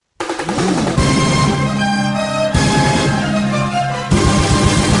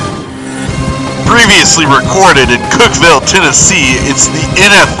Previously recorded in Cookeville, Tennessee, it's the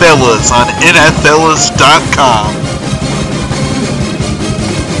NFLas on NFLas.com.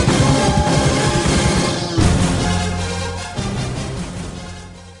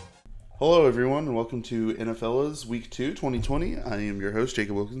 Hello everyone and welcome to NFLas Week 2, 2020. I am your host,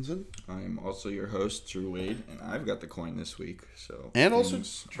 Jacob Wilkinson. I am also your host, Drew Wade, and I've got the coin this week. And also,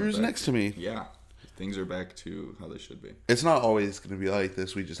 Drew's next to me. Yeah, things are back to how they should be. It's not always going to be like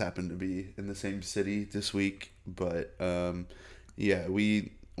this. We just happen to be in the same city this week. But, yeah,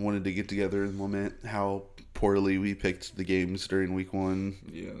 we wanted to get together and lament how poorly we picked the games during Week 1.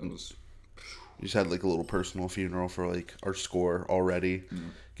 Yeah, it was... We just had like a little personal funeral for like our score already.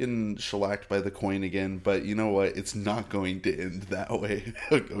 Getting shellacked by the coin again, but you know what? It's not going to end that way.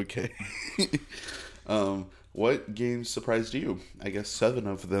 Okay. What games surprised you? I guess 7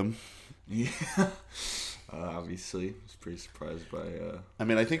 of them. Yeah. Obviously, I was pretty surprised by... I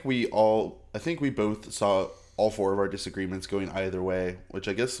mean, I think we both saw all 4 of our disagreements going either way, which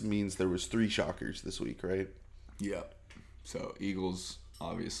I guess means there was 3 shockers this week, right? Yeah. So, Eagles...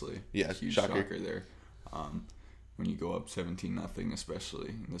 Obviously, yeah, huge shocker there. When you go up 17-0,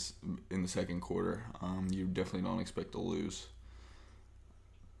 especially in the second quarter, you definitely don't expect to lose.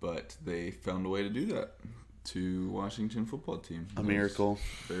 But they found a way to do that to Washington football team. A miracle.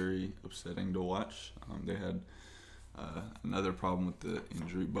 Very upsetting to watch. They had another problem with the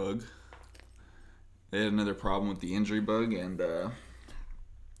injury bug. And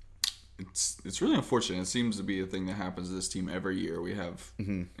It's really unfortunate. It seems to be a thing that happens to this team every year. We have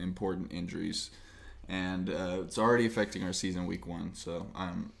important injuries, and it's already affecting our season week 1, so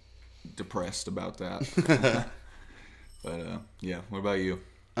I'm depressed about that. But, yeah, what about you?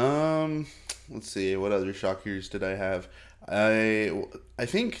 Let's see. What other shockers did I have? I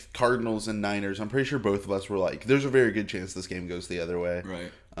think Cardinals and Niners, I'm pretty sure both of us were like, there's a very good chance this game goes the other way.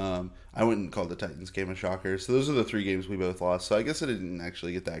 Right. I wouldn't call the Titans game a shocker. So those are the 3 games we both lost. So I guess it didn't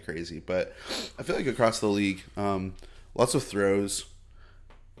actually get that crazy. But I feel like across the league, lots of throws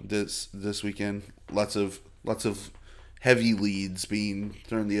this weekend. Lots of heavy leads being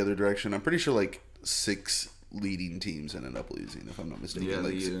thrown the other direction. I'm pretty sure like 6 leading teams ended up losing, if I'm not mistaken. Yeah,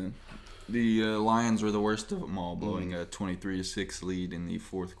 the Lions were the worst of them all, blowing a 23-6 lead in the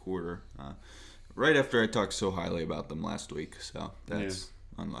fourth quarter. Right after I talked so highly about them last week, so that's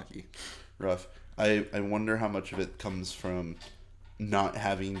unlucky. Rough. I wonder how much of it comes from not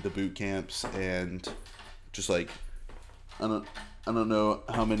having the boot camps and just like I don't know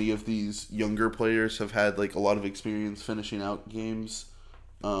how many of these younger players have had like a lot of experience finishing out games,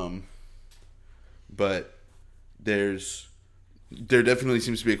 but there definitely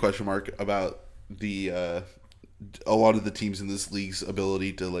seems to be a question mark about the a lot of the teams in this league's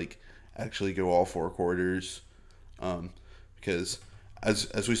ability to like actually go all 4 quarters, because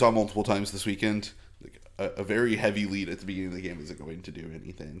as we saw multiple times this weekend, like a very heavy lead at the beginning of the game isn't going to do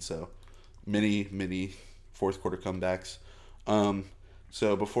anything. So many fourth quarter comebacks.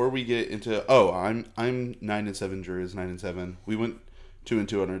 So before we get into I'm 9-7, Drew is 9-7. We went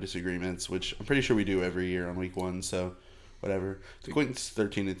 2-2 on our disagreements, which I'm pretty sure we do every year on week 1. So whatever. Quentin's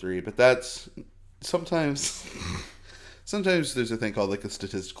 13-3, but that's sometimes there's a thing called like a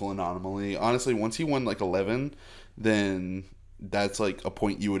statistical anomaly. Honestly, once he won like 11, then that's like a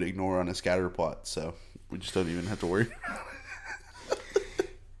point you would ignore on a scatter plot. So we just don't even have to worry.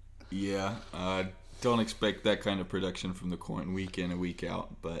 Yeah, don't expect that kind of production from the coin week in and week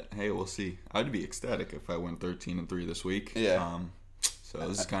out. But hey, we'll see. I'd be ecstatic if I went 13-3 this week. Yeah. So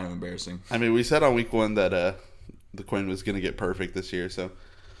this is kind of embarrassing. I mean, we said on week 1 that the coin was going to get perfect this year. So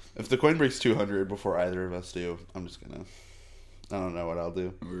if the coin breaks 200 before either of us do, I don't know what I'll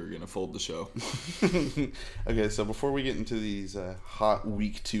do. We're going to fold the show. Okay, so before we get into these hot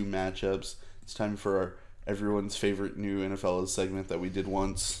week 2 matchups, it's time for everyone's favorite new NFL segment that we did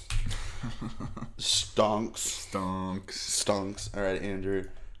once. Stonks. All right, Andrew,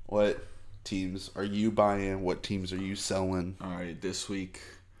 what teams are you buying? What teams are you selling? All right, this week,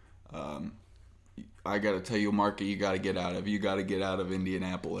 I got to tell you a market you got to get out of. You got to get out of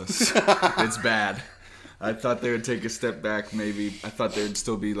Indianapolis. It's bad. I thought they would take a step back, maybe. I thought they would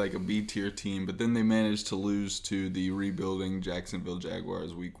still be like a B-tier team, but then they managed to lose to the rebuilding Jacksonville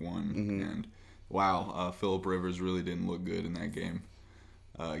Jaguars week 1. And, wow, Phillip Rivers really didn't look good in that game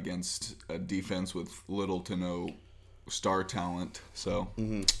against a defense with little to no star talent. So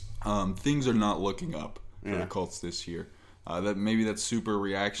things are not looking up for the Colts this year. That's super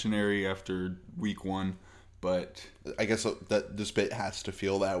reactionary after week 1. But I guess that this bit has to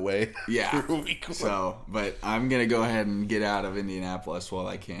feel that way. Yeah. So, but I'm going to go ahead and get out of Indianapolis while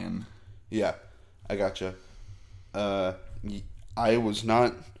I can. Yeah, I gotcha. I was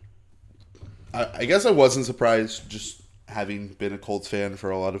not I guess I wasn't surprised, just having been a Colts fan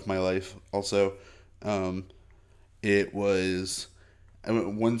for a lot of my life. Also, it was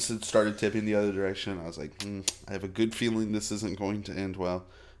once it started tipping the other direction, I was like, I have a good feeling this isn't going to end well,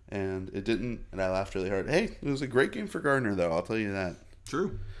 and it didn't. And I laughed really hard. Hey, it was a great game for Gardner, though. I'll tell you that.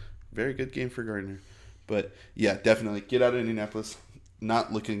 True. Very good game for Gardner. But yeah, definitely get out of Indianapolis.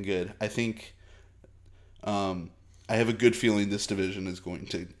 Not looking good. I think. I have a good feeling this division is going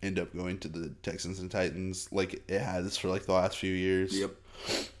to end up going to the Texans and Titans like it has for like the last few years. Yep.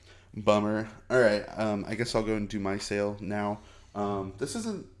 Bummer. All right. I guess I'll go and do my sale now. This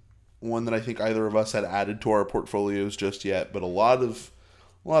isn't one that I think either of us had added to our portfolios just yet, but a lot of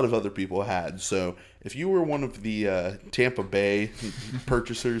other people had. So if you were one of the Tampa Bay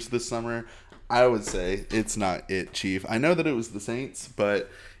purchasers this summer, I would say it's not it, Chief. I know that it was the Saints, but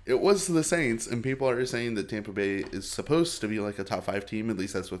it was the Saints, and people are saying that Tampa Bay is supposed to be like a top 5 team. At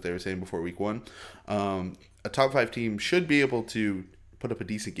least that's what they were saying before week 1. A top 5 team should be able to put up a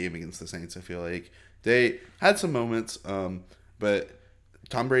decent game against the Saints. I feel like they had some moments, but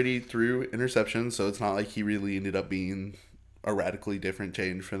Tom Brady threw interceptions, so it's not like he really ended up being a radically different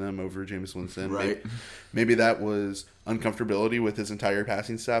change for them over Jameis Winston. Right. Maybe that was uncomfortability with his entire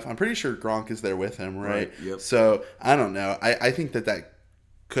passing staff. I'm pretty sure Gronk is there with him, right? Yep. So I don't know. I think that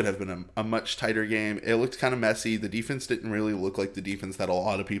could have been a much tighter game. It looked kind of messy. The defense didn't really look like the defense that a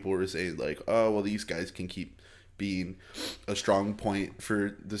lot of people were saying, like, oh, well, these guys can keep being a strong point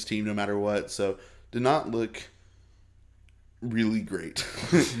for this team no matter what. So did not look really great.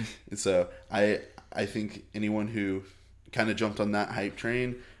 So I think anyone who kind of jumped on that hype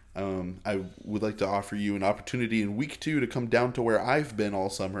train, I would like to offer you an opportunity in week 2 to come down to where I've been all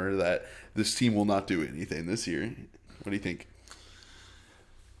summer, that this team will not do anything this year. What do you think?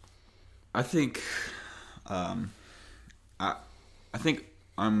 I think, I think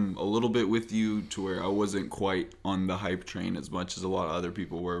I'm a little bit with you to where I wasn't quite on the hype train as much as a lot of other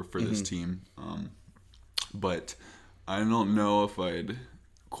people were for this team. But I don't know if I'd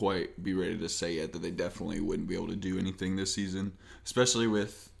quite be ready to say yet that they definitely wouldn't be able to do anything this season, especially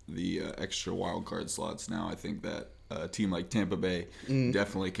with the extra wild card slots now. I think that a team like Tampa Bay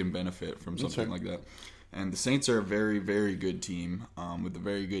definitely can benefit from something like that. And the Saints are a very, very good team with a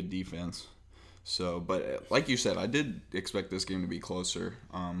very good defense. So, but like you said, I did expect this game to be closer,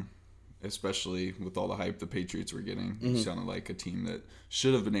 especially with all the hype the Patriots were getting. It sounded like a team that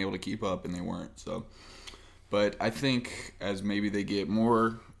should have been able to keep up, and they weren't. So, but I think as maybe they get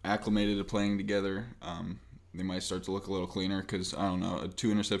more acclimated to playing together, they might start to look a little cleaner because, I don't know, a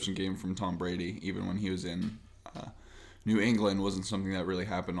 2-interception game from Tom Brady, even when he was in New England, wasn't something that really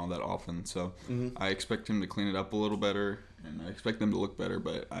happened all that often. So I expect him to clean it up a little better, and I expect them to look better,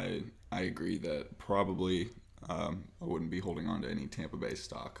 but I agree that probably I wouldn't be holding on to any Tampa Bay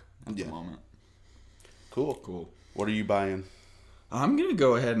stock at the moment. Cool. What are you buying? I'm gonna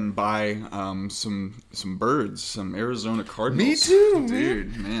go ahead and buy some birds, some Arizona Cardinals. Me too,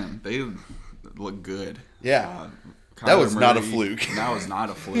 dude. Man, they look good. Yeah, that was not a fluke. That was not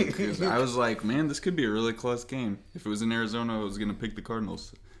a fluke. I was like, man, this could be a really close game. If it was in Arizona, I was gonna pick the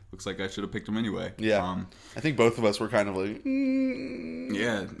Cardinals. Looks like I should have picked them anyway. Yeah, I think both of us were kind of like,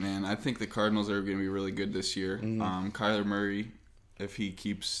 Yeah, man, I think the Cardinals are gonna be really good this year. Kyler Murray, if he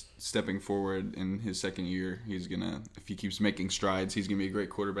keeps stepping forward in his second year, if he keeps making strides, he's gonna be a great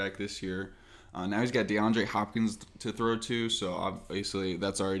quarterback this year. Now he's got DeAndre Hopkins to throw to, so obviously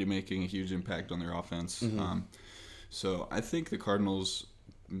that's already making a huge impact on their offense. So I think the Cardinals,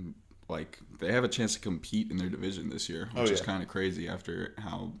 they have a chance to compete in their division this year, which is kind of crazy after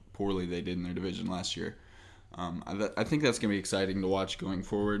how poorly they did in their division last year. I think that's gonna be exciting to watch going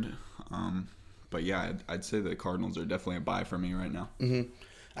forward. But yeah, I'd say the Cardinals are definitely a buy for me right now.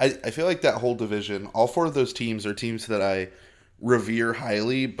 I feel like that whole division, all 4 of those teams are teams that I revere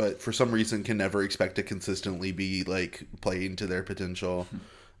highly, but for some reason can never expect to consistently be like playing to their potential.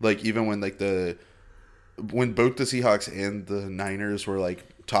 Like even when when both the Seahawks and the Niners were like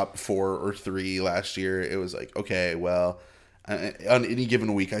top 4 or 3 last year, it was like, okay, well, on any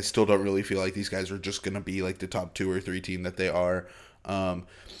given week, I still don't really feel like these guys are just going to be like the top 2 or 3 team that they are.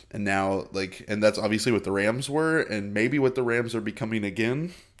 And now, and that's obviously what the Rams were, and maybe what the Rams are becoming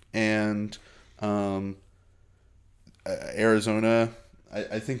again. And Arizona,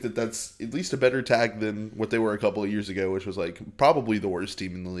 I think that's at least a better tag than what they were a couple of years ago, which was like probably the worst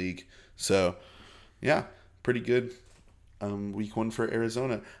team in the league. So, yeah, pretty good week 1 for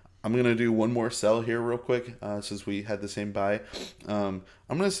Arizona. I'm going to do one more sell here real quick since we had the same buy. I'm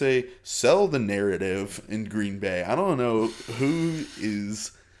going to say sell the narrative in Green Bay. I don't know who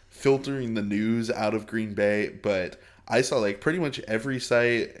is filtering the news out of Green Bay, but I saw like pretty much every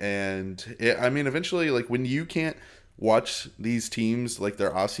site, and eventually, like when you can't watch these teams like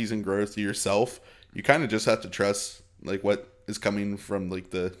their off-season growth yourself, you kind of just have to trust like what is coming from like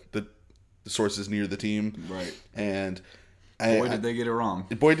the sources near the team, Right. And boy, did they get it wrong.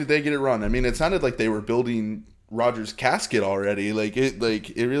 Boy, did they get it wrong. I mean, it sounded like they were building Rodgers' casket already.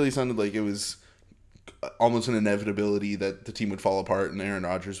 It really sounded like it was almost an inevitability that the team would fall apart and Aaron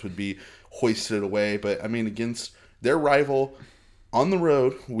Rodgers would be hoisted away. But I mean, against their rival on the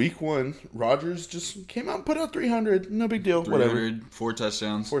road, week 1, Rodgers just came out and put out 300. No big deal. 300, Whatever. 4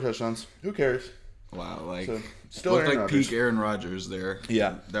 touchdowns. 4 touchdowns. Who cares? Wow, like So, still looked Aaron like Rodgers. peak Aaron Rodgers there.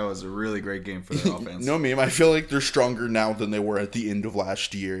 Yeah. That was a really great game for their offense. No meme. I feel like they're stronger now than they were at the end of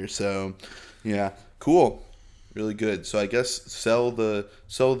last year. So, yeah, cool, really good. So I guess sell the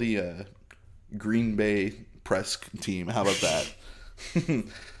Green Bay press team. How about that?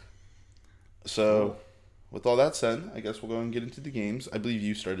 So, with all that said, I guess we'll go and get into the games. I believe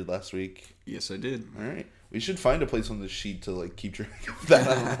you started last week. Yes, I did. All right, we should find a place on the sheet to like keep track of that.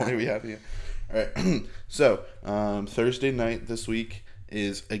 I don't know why we have you. All right, so Thursday night this week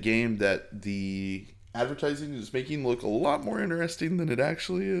is a game that the advertising is making look a lot more interesting than it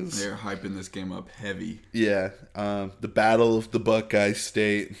actually is. They're hyping this game up heavy. Yeah, the Battle of the Buckeye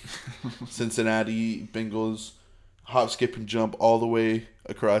State, Cincinnati Bengals, hop, skip, and jump all the way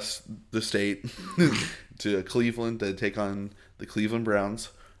across the state to Cleveland to take on the Cleveland Browns.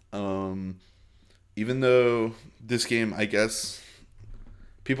 Even though this game, I guess,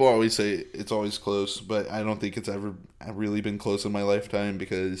 people always say it's always close, but I don't think it's ever really been close in my lifetime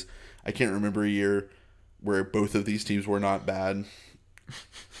because I can't remember a year where both of these teams were not bad.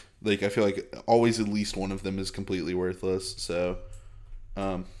 Like, I feel like always at least one of them is completely worthless. So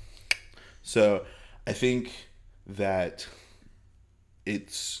I think that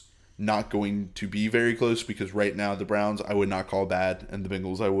it's not going to be very close because right now the Browns I would not call bad and the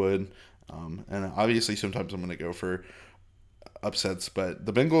Bengals I would. And obviously sometimes I'm going to go for upsets, but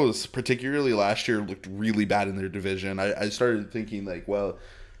the Bengals, particularly last year, looked really bad in their division. I started thinking like, well,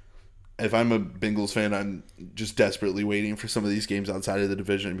 if I'm a Bengals fan, I'm just desperately waiting for some of these games outside of the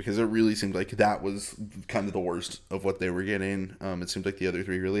division because it really seemed like that was kind of the worst of what they were getting. It seemed like the other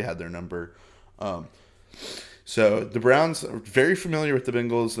three really had their number. So the Browns are very familiar with the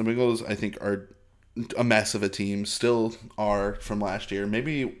Bengals. The Bengals, I think, are a mess of a team. Still are from last year.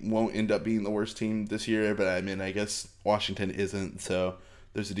 Maybe won't end up being the worst team this year, but I mean, I guess Washington isn't. So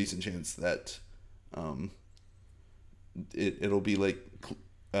there's a decent chance that it'll be like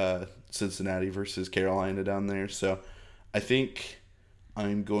Cincinnati versus Carolina down there. So I think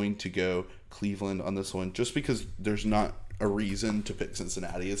I'm going to go Cleveland on this one just because there's not a reason to pick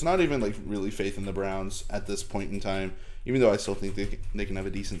Cincinnati. It's not even like really faith in the Browns at this point in time, even though I still think they can have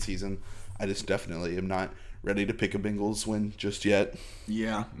a decent season. I just definitely am not ready to pick a Bengals win just yet.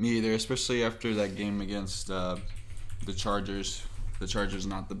 Yeah, me either, especially after that game against the Chargers. The Chargers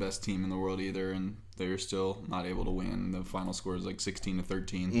not the best team in the world either, and they're still not able to win. The final score is like 16-13.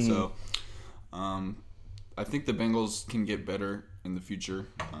 Mm-hmm. So I think the Bengals can get better in the future.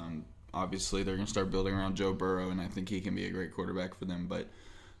 Obviously, they're going to start building around Joe Burrow, and I think he can be a great quarterback for them. But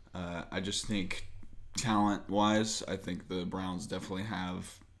I just think talent-wise, I think the Browns definitely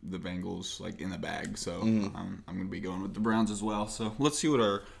have the Bengals like in the bag. So I'm going to be going with the Browns as well. So let's see what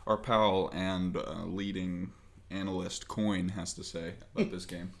our pal and leading analyst Coin has to say about this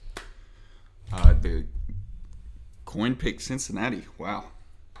game. The Coin picked Cincinnati. Wow.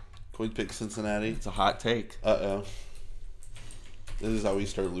 Coin picked Cincinnati. It's a hot take. Uh-oh. This is how we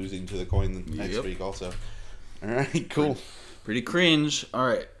start losing to the coin next week also. All right, cool. Pretty cringe. All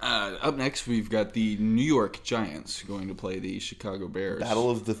right, up next we've got the New York Giants going to play the Chicago Bears. Battle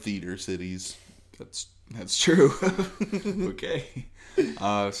of the theater cities. That's true. Okay.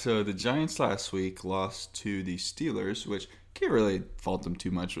 So the Giants last week lost to the Steelers, which can't really fault them too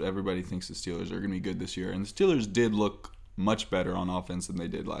much. Everybody thinks the Steelers are going to be good this year, and the Steelers did look much better on offense than they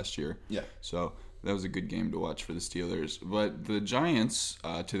did last year. Yeah. So that was a good game to watch for the Steelers. But the Giants,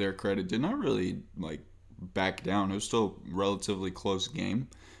 to their credit, did not really back down. It was still a relatively close game,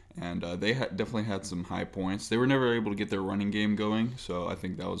 and they definitely had some high points. They were never able to get their running game going, so I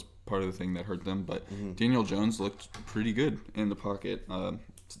think that was part of the thing that hurt them. But Daniel Jones looked pretty good in the pocket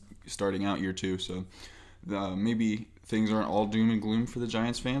starting out year 2, so maybe things aren't all doom and gloom for the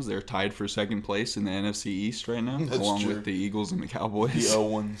Giants fans. They're tied for second place in the NFC East right now, along with the Eagles and the Cowboys. The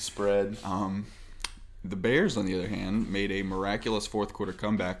 0-1 spread. The Bears, on the other hand, made a miraculous fourth quarter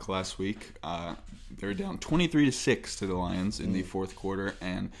comeback last week. They were down 23-6 to the Lions in the fourth quarter,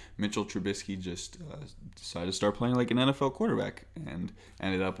 and Mitchell Trubisky just decided to start playing like an NFL quarterback and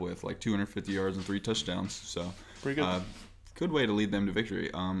ended up with like 250 yards and 3 touchdowns. So Pretty good. Good way to lead them to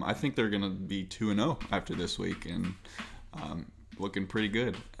victory. I think they're going to be 2-0 after this week, and looking pretty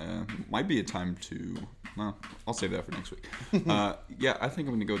good. Might be a time to... Well, I'll save that for next week. Yeah, I think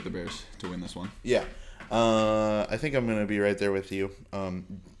I'm going to go with the Bears to win this one. Yeah. I think I'm going to be right there with you.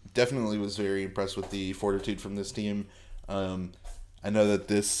 Definitely was very impressed with the fortitude from this team. I know that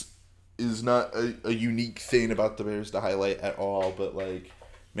this is not a unique thing about the Bears to highlight at all, but, like,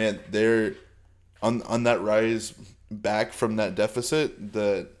 man, they're on that rise back from that deficit.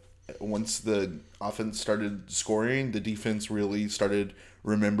 Once the offense started scoring, the defense really started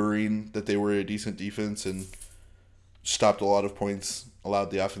remembering that they were a decent defense and stopped a lot of points,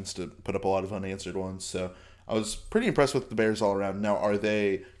 allowed the offense to put up a lot of unanswered ones. So I was pretty impressed with the Bears all around. Now, are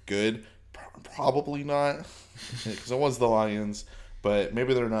they good? Probably not, because it was the Lions, but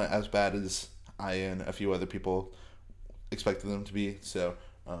maybe they're not as bad as I and a few other people expected them to be. So,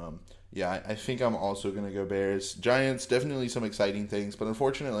 yeah, I think I'm also going to go Bears. Giants, definitely some exciting things, but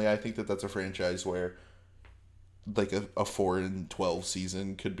unfortunately I think that that's a franchise where like a 4-12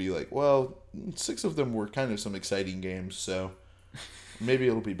 season could be like, well, 6 of them were kind of some exciting games, so maybe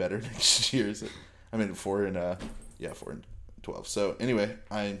it'll be better next year. 4-12. So anyway,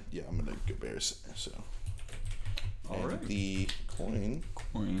 I'm gonna go Bears. So All right. The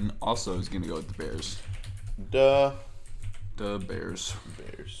coin also is gonna go with the Bears. The Bears.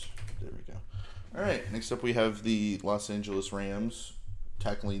 There we go. All right. Next up, we have the Los Angeles Rams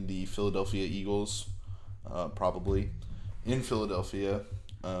tackling the Philadelphia Eagles. Probably in Philadelphia.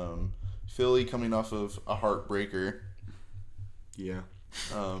 Philly coming off of a heartbreaker. Yeah.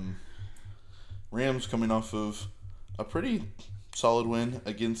 Rams coming off of a pretty solid win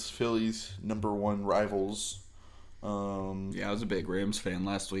against Philly's number 1 rivals. Yeah, I was a big Rams fan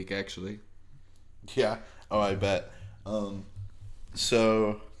last week, actually. Yeah. Oh, I bet.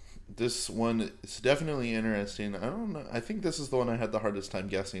 So this one is definitely interesting. I don't know. I think this is the one I had the hardest time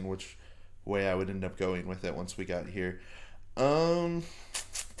guessing which way I would end up going with it once we got here. I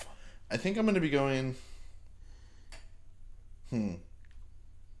think I'm going to be going... I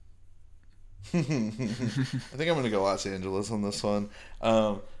think I'm going to go Los Angeles on this one.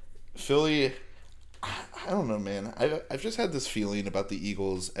 Philly, I don't know, man. I've just had this feeling about the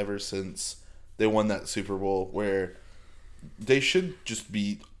Eagles ever since they won that Super Bowl where they should just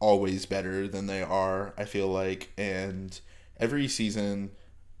be always better than they are, I feel like. And every season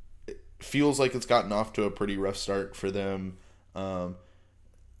it feels like it's gotten off to a pretty rough start for them.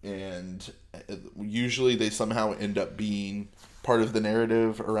 And usually they somehow end up being part of the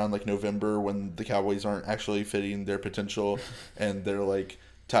narrative around like November when the Cowboys aren't actually fitting their potential and they're like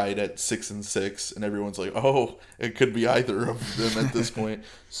tied at 6-6 and everyone's like, oh, it could be either of them at this point.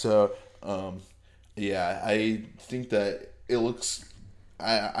 So yeah, I think that it looks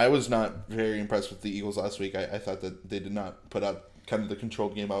I was not very impressed with the Eagles last week. I thought that they did not put out kind of the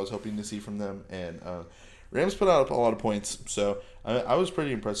controlled game I was hoping to see from them, and Rams put out a lot of points, so I was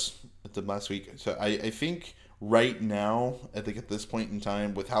pretty impressed with them last week. So I think right now, I think at this point in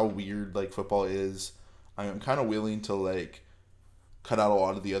time, with how weird like football is, I'm kind of willing to like cut out a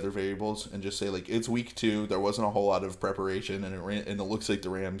lot of the other variables and just say like it's week 2. There wasn't a whole lot of preparation, and it looks like the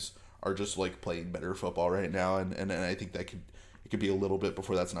Rams are just like playing better football right now, and I think that it could be a little bit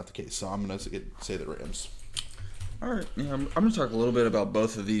before that's not the case. So I'm gonna say the Rams. All right, yeah, I'm going to talk a little bit about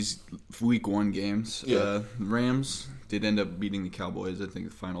both of these Week 1 games. Yeah. Rams did end up beating the Cowboys. I think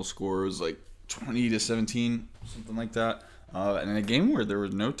the final score was like 20-17, something like that. And in a game where there were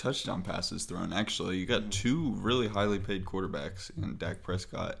no touchdown passes thrown, actually, you got 2 really highly paid quarterbacks in Dak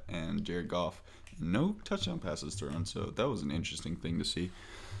Prescott and Jared Goff. No touchdown passes thrown, so that was an interesting thing to see.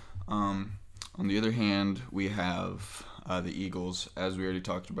 On the other hand, we have the Eagles, as we already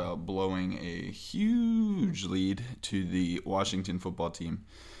talked about, blowing a huge lead to the Washington football team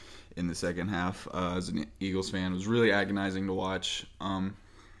in the second half. As an Eagles fan, it was really agonizing to watch.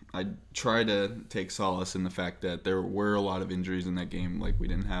 I try to take solace in the fact that there were a lot of injuries in that game. Like, we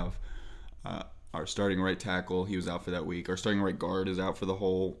didn't have our starting right tackle. He was out for that week. Our starting right guard is out for the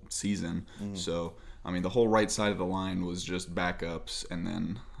whole season. So, I mean, the whole right side of the line was just backups, and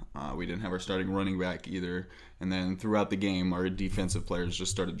then we didn't have our starting running back either. And then throughout the game, our defensive players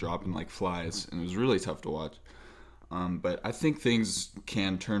just started dropping like flies, and it was really tough to watch. But I think things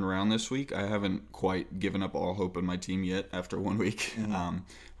can turn around this week. I haven't quite given up all hope in my team yet after 1 week.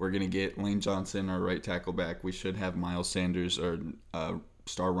 We're going to get Lane Johnson, our right tackle, back. We should have Miles Sanders, our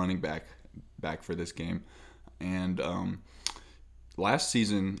star running back, back for this game. And last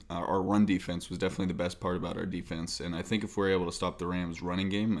season, our run defense was definitely the best part about our defense. And I think if we're able to stop the Rams' running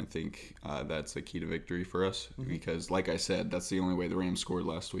game, I think that's a key to victory for us. Because, like I said, that's the only way the Rams scored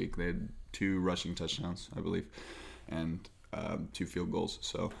last week. They had 2 rushing touchdowns, I believe, and 2 field goals.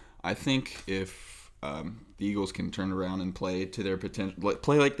 So I think if the Eagles can turn around and play to their potential,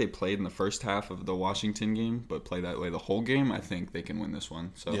 play like they played in the first half of the Washington game, but play that way the whole game, I think they can win this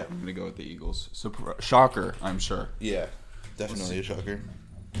one. So I'm going to go with the Eagles. So, shocker, I'm sure. Yeah, definitely a shocker.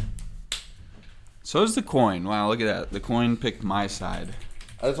 So is the coin. Wow, look at that. The coin picked my side.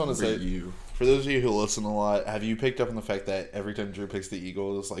 I just want to say, you. For those of you who listen a lot, have you picked up on the fact that every time Drew picks the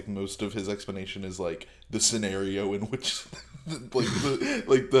Eagles, like most of his explanation is like the scenario in which,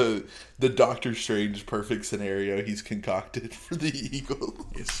 the Doctor Strange perfect scenario he's concocted for the Eagles.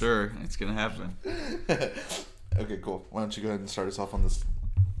 Yes, sir. It's gonna happen. Okay, cool. Why don't you go ahead and start us off on this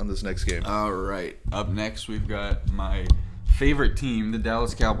next game? All right. Up next, we've got my favorite team, the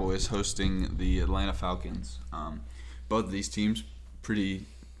Dallas Cowboys, hosting the Atlanta Falcons. Both of these teams pretty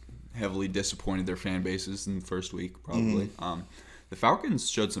heavily disappointed their fan bases in the first week, probably. The Falcons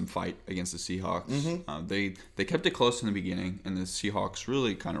showed some fight against the Seahawks. They kept it close in the beginning, and the Seahawks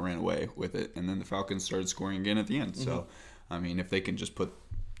really kind of ran away with it. And then the Falcons started scoring again at the end. So, I mean, if they can just put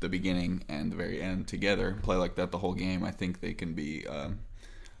the beginning and the very end together, play like that the whole game, I think they can be a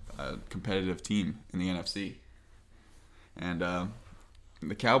competitive team in the NFC. And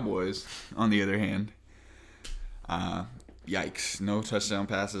the Cowboys, on the other hand, yikes. No touchdown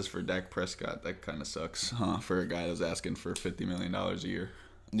passes for Dak Prescott. That kind of sucks, for a guy that's asking for $50 million a year.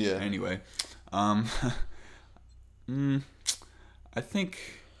 Yeah. Anyway, I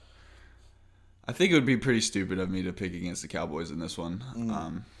think it would be pretty stupid of me to pick against the Cowboys in this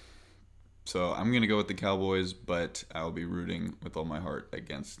one. So I'm going to go with the Cowboys, but I'll be rooting with all my heart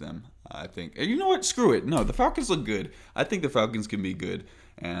against them. I think, you know what? Screw it. No, the Falcons look good. I think the Falcons can be good,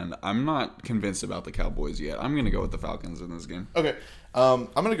 and I'm not convinced about the Cowboys yet. I'm going to go with the Falcons in this game. Okay. I'm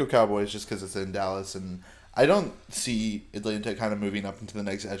going to go Cowboys just because it's in Dallas, and I don't see Atlanta kind of moving up into the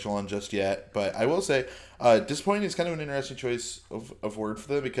next echelon just yet. But I will say, disappointing is kind of an interesting choice of word for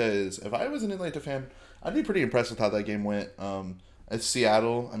them, because if I was an Atlanta fan, I'd be pretty impressed with how that game went. At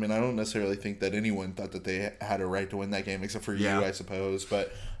Seattle, I mean, I don't necessarily think that anyone thought that they had a right to win that game, except for you, I suppose.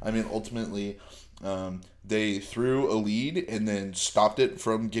 But, I mean, ultimately, they threw a lead and then stopped it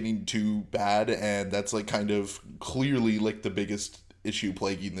from getting too bad, and that's, like, kind of clearly, like, the biggest issue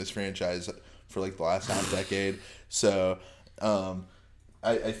plaguing this franchise for, like, the last half decade. So,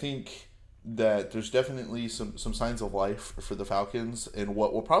 I think that there's definitely some signs of life for the Falcons in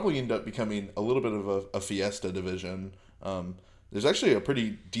what will probably end up becoming a little bit of a Fiesta division. There's actually a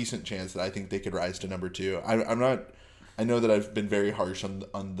pretty decent chance that I think they could rise to number 2. I'm not. I know that I've been very harsh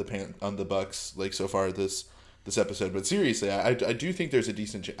on the Bucks like so far this episode, but seriously, I do think there's a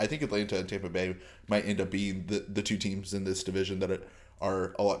decent. I think Atlanta and Tampa Bay might end up being the 2 teams in this division that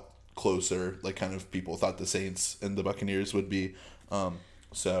are a lot closer. Like kind of people thought the Saints and the Buccaneers would be.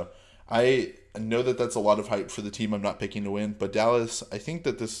 So I know that that's a lot of hype for the team I'm not picking to win, but Dallas. I think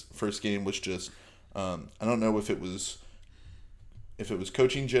that this first game was just. I don't know if it was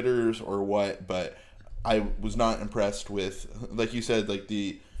coaching jitters or what, but I was not impressed with, like you said, like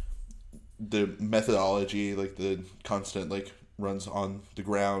the methodology, like the constant like runs on the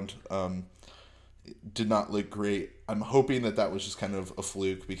ground, did not look great. I'm hoping that was just kind of a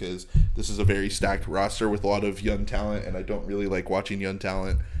fluke, because this is a very stacked roster with a lot of young talent, and I don't really like watching young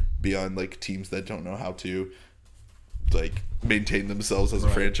talent be on like teams that don't know how to like maintain themselves as a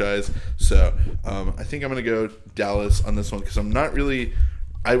franchise. So I think I'm gonna go Dallas on this one, because I'm not really.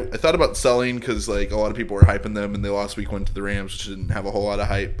 I thought about selling because like a lot of people were hyping them, and they lost week 1 to the Rams, which didn't have a whole lot of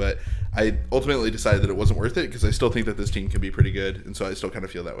hype. But I ultimately decided that it wasn't worth it, because I still think that this team can be pretty good, and so I still kind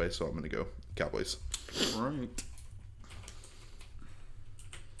of feel that way. So I'm gonna go Cowboys. All right.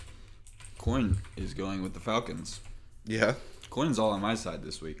 Coin is going with the Falcons. Yeah. Coin's all on my side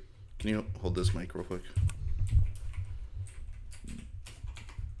this week. Can you hold this mic real quick?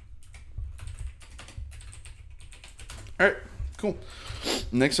 All right, cool.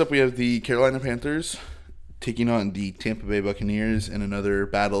 Next up, we have the Carolina Panthers taking on the Tampa Bay Buccaneers in another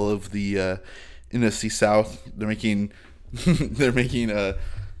battle of the NFC South. They're making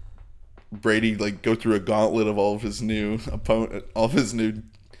Brady like go through a gauntlet of all of his new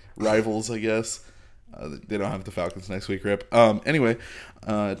rivals, I guess. They don't have the Falcons next week, Rip. Anyway,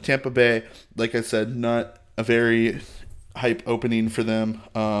 Tampa Bay, like I said, not a very hype opening for them,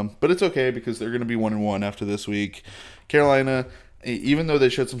 but it's okay because they're going to be 1-1 after this week. Carolina, even though they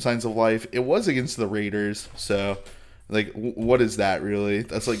showed some signs of life, it was against the Raiders. So, like, what is that really?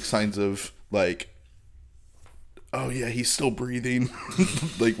 That's like signs of like, oh yeah, he's still breathing,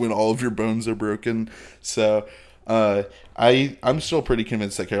 like when all of your bones are broken. So I'm still pretty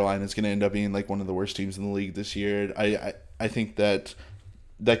convinced that Carolina is going to end up being like one of the worst teams in the league this year. I think that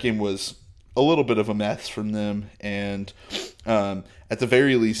game was a little bit of a mess from them, and at the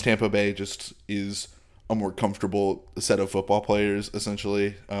very least, Tampa Bay just is a more comfortable set of football players,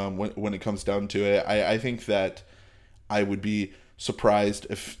 essentially, when it comes down to it. I think that I would be surprised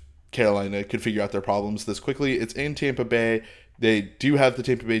if Carolina could figure out their problems this quickly. It's in Tampa Bay. They do have the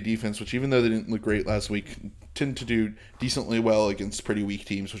Tampa Bay defense, which even though they didn't look great last week, tend to do decently well against pretty weak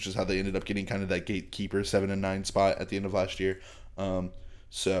teams, which is how they ended up getting kind of that gatekeeper 7-9 spot at the end of last year.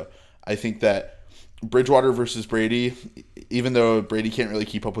 So I think that Bridgewater versus Brady, even though Brady can't really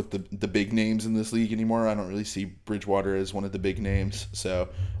keep up with the big names in this league anymore, I don't really see Bridgewater as one of the big names. So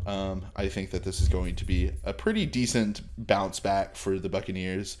I think that this is going to be a pretty decent bounce back for the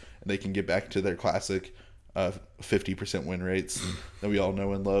Buccaneers. And they can get back to their classic 50% win rates that we all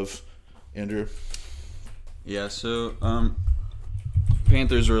know and love. Andrew? Yeah, so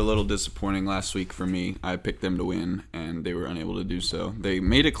Panthers were a little disappointing last week for me. I picked them to win, and they were unable to do so. They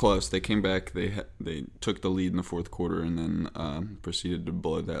made it close. They came back. They took the lead in the fourth quarter and then proceeded to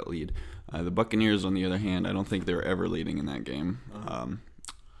blow that lead. The Buccaneers, on the other hand, I don't think they were ever leading in that game.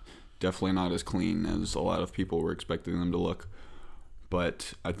 Definitely not as clean as a lot of people were expecting them to look.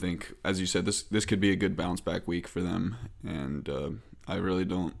 But I think, as you said, this could be a good bounce-back week for them, and I really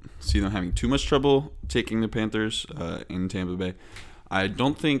don't see them having too much trouble taking the Panthers in Tampa Bay. I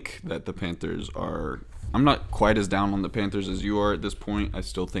don't think that the Panthers are – I'm not quite as down on the Panthers as you are at this point. I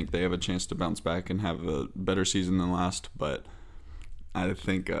still think they have a chance to bounce back and have a better season than last, but I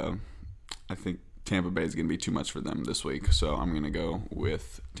think Tampa Bay is going to be too much for them this week, so I'm going to go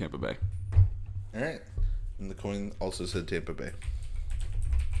with Tampa Bay. All right. And the coin also said Tampa Bay.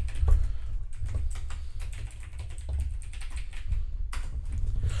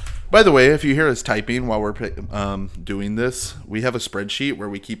 By the way, if you hear us typing while we're doing this, we have a spreadsheet where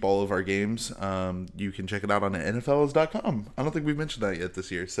we keep all of our games. You can check it out on NFLs.com. I don't think we've mentioned that yet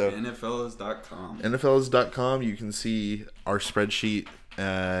this year. So NFLs.com. NFLs.com, you can see our spreadsheet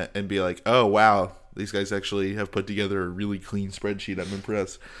and be like, oh, wow, these guys actually have put together a really clean spreadsheet. I'm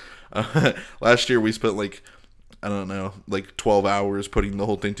impressed. Last year we spent I don't know, 12 hours putting the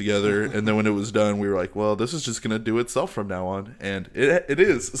whole thing together. And then when it was done, we were like, well, this is just going to do itself from now on. And it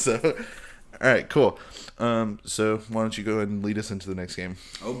is. So, all right, cool. So why don't you go ahead and lead us into the next game?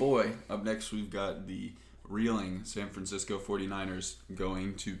 Oh, boy. Up next, we've got the reeling San Francisco 49ers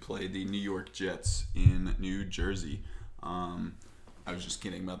going to play the New York Jets in New Jersey. I was just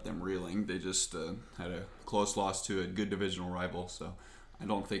kidding about them reeling. They just had a close loss to a good divisional rival, so I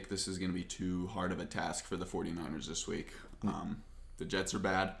don't think this is going to be too hard of a task for the 49ers this week. The Jets are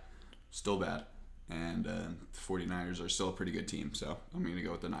bad, still bad, and the 49ers are still a pretty good team, so I'm going to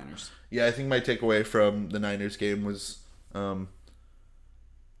go with the Niners. Yeah, I think my takeaway from the Niners game was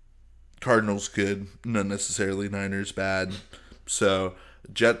Cardinals good, not necessarily Niners bad. So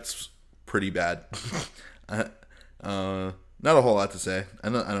Jets pretty bad. Not a whole lot to say. I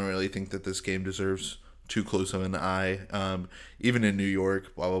don't really think that this game deserves too close of an eye. Even in New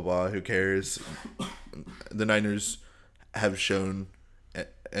York, blah, blah, blah, who cares? The Niners have shown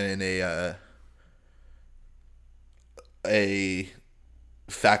in a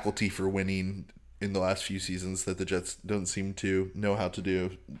faculty for winning in the last few seasons that the Jets don't seem to know how to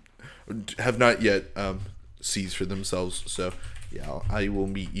do, have not yet seized for themselves. So, yeah, I will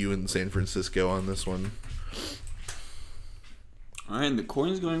meet you in San Francisco on this one. All right, and the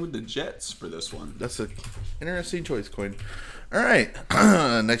coin's going with the Jets for this one. That's an interesting choice, coin. All right.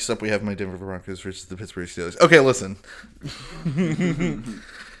 Next up, we have my Denver Broncos versus the Pittsburgh Steelers. Okay, listen.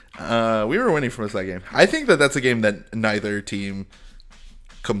 We were winning from us that game. I think that that's a game that neither team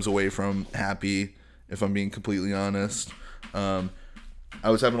comes away from happy, if I'm being completely honest. I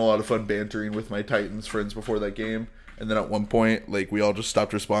was having a lot of fun bantering with my Titans friends before that game. And then at one point, we all just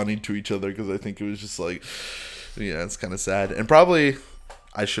stopped responding to each other because I think it was just yeah, it's kind of sad. And probably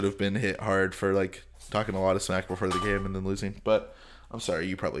I should have been hit hard for talking a lot of smack before the game and then losing. But I'm sorry,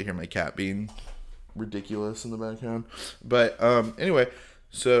 you probably hear my cat being ridiculous in the background. But anyway,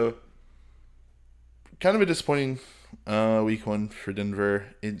 so kind of a disappointing week one for Denver.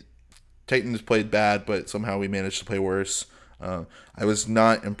 Titans played bad, but somehow we managed to play worse. I was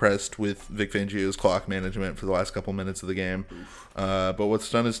not impressed with Vic Fangio's clock management for the last couple minutes of the game. But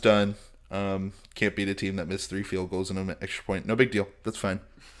what's done is done. Can't beat a team that missed 3 field goals and an extra point. No big deal. That's fine.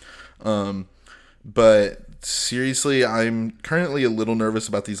 But seriously, I'm currently a little nervous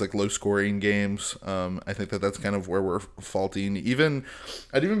about these like low scoring games. I think that's kind of where we're faulting.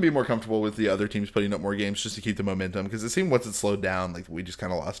 I'd even be more comfortable with the other teams putting up more games just to keep the momentum, because it seemed once it slowed down, like we just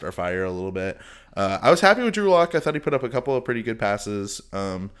kind of lost our fire a little bit. I was happy with Drew Lock. I thought he put up a couple of pretty good passes.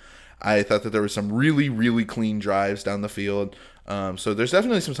 I thought that there were some really, really clean drives down the field. So there's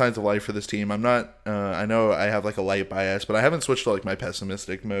definitely some signs of life for this team. I'm not, I know I have like a light bias, but I haven't switched to like my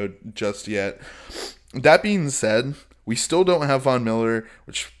pessimistic mode just yet. That being said, we still don't have Von Miller,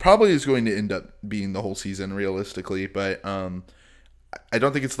 which probably is going to end up being the whole season realistically, but I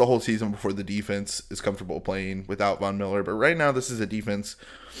don't think it's the whole season before the defense is comfortable playing without Von Miller. But right now, this is a defense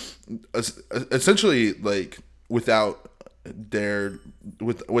essentially like without the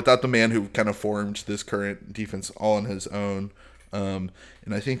man who kind of formed this current defense all on his own. And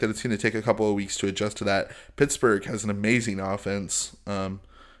I think that it's going to take a couple of weeks to adjust to that. Pittsburgh has an amazing offense and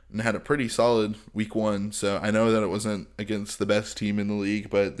had a pretty solid week 1. So I know that it wasn't against the best team in the league,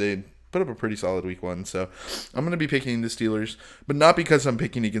 but they put up a pretty solid week 1. So I'm going to be picking the Steelers, but not because I'm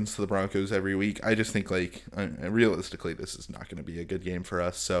picking against the Broncos every week. I just think like realistically, this is not going to be a good game for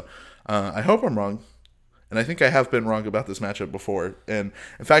us. So I hope I'm wrong. And I think I have been wrong about this matchup before. And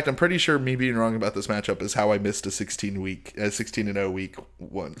in fact, I'm pretty sure me being wrong about this matchup is how I missed a 16-0 week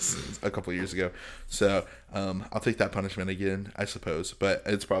once a couple of years ago. So I'll take that punishment again, I suppose. But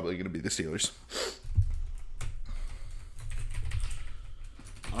it's probably going to be the Steelers.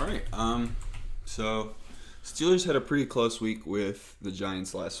 All right. So Steelers had a pretty close week with the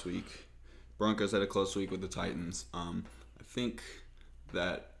Giants last week. Broncos had a close week with the Titans. I think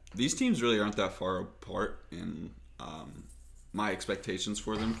that these teams really aren't that far apart in my expectations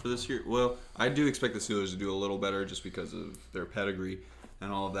for them for this year. Well, I do expect the Steelers to do a little better just because of their pedigree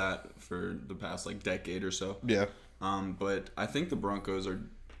and all of that for the past like decade or so. Yeah. But I think the Broncos are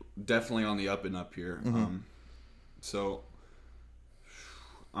definitely on the up and up here. Mm-hmm.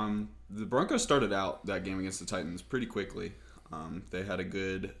 The Broncos started out that game against the Titans pretty quickly. They had a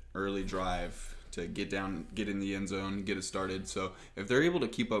good early drive to get in the end zone, get it started. So if they're able to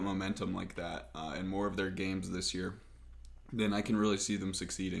keep up momentum like that in more of their games this year, then I can really see them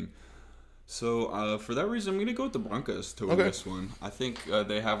succeeding. So for that reason, I'm going to go with the Broncos to win this one. I think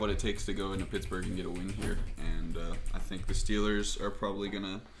they have what it takes to go into Pittsburgh and get a win here. And I think the Steelers are probably going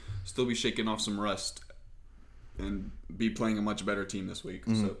to still be shaking off some rust and be playing a much better team this week.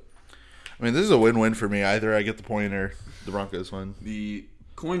 Mm-hmm. So, I mean, this is a win-win for me. Either I get the point or the Broncos win. The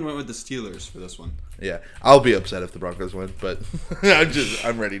coin went with the Steelers for this one. Yeah, I'll be upset if the Broncos win, but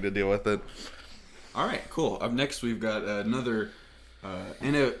I'm ready to deal with it. All right, cool. Up next, we've got another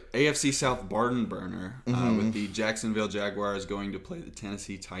AFC South barn burner with the Jacksonville Jaguars going to play the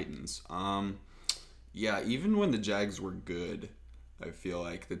Tennessee Titans. Even when the Jags were good, I feel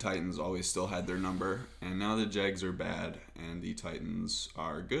like the Titans always still had their number, and now the Jags are bad and the Titans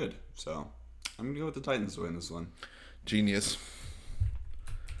are good. So I'm going to go with the Titans to win this one. Genius.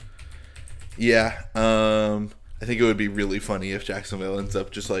 Yeah, I think it would be really funny if Jacksonville ends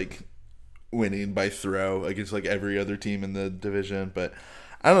up just like winning by throw against like every other team in the division, but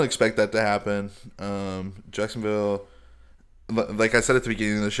I don't expect that to happen. Jacksonville, like I said at the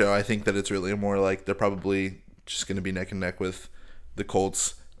beginning of the show, I think that it's really more like they're probably just going to be neck and neck with the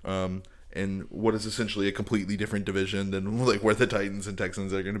Colts in what is essentially a completely different division than like where the Titans and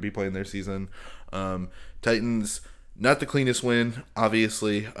Texans are going to be playing their season. Titans, not the cleanest win,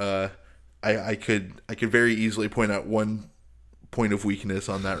 obviously. I could very easily point out one point of weakness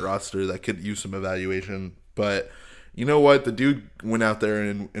on that roster that could use some evaluation. But you know what? The dude went out there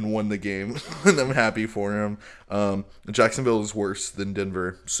and won the game, and I'm happy for him. Jacksonville is worse than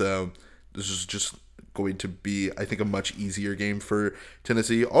Denver, so this is just going to be, I think, a much easier game for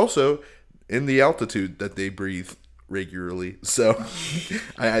Tennessee. Also, in the altitude that they breathe regularly. So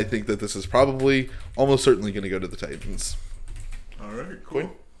I think that this is probably almost certainly going to go to the Titans. All right, cool.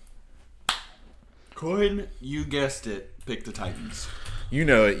 Coin, you guessed it, pick the Titans. You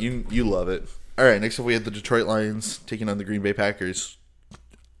know it. You love it. All right, next up we have the Detroit Lions taking on the Green Bay Packers.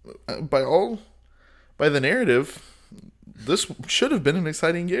 By the narrative, this should have been an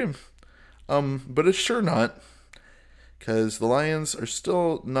exciting game. But it's sure not, because the Lions are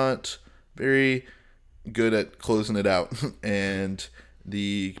still not very good at closing it out, and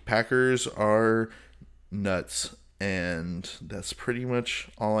the Packers are nuts, and that's pretty much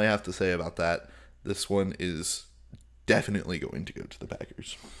all I have to say about that. This one is definitely going to go to the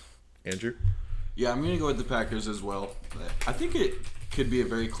Packers. Andrew? Yeah, I'm going to go with the Packers as well. I think it could be a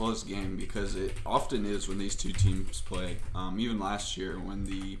very close game because it often is when these two teams play. Even last year when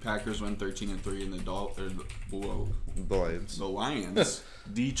the Packers went 13-3 and the Lions,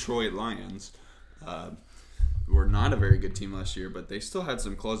 Detroit Lions, were not a very good team last year, but they still had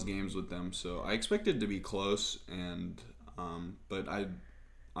some close games with them. So I expected to be close, but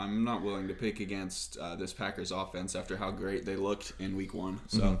I'm not willing to pick against this Packers offense after how great they looked in Week 1.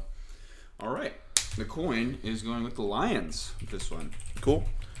 So, all right, the coin is going with the Lions with this one. Cool.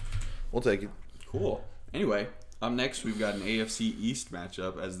 We'll take it. Cool. Anyway, up next we've got an AFC East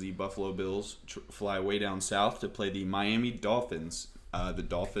matchup as the Buffalo Bills fly way down south to play the Miami Dolphins. The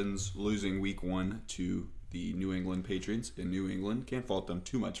Dolphins losing Week 1 to the New England Patriots in New England. Can't fault them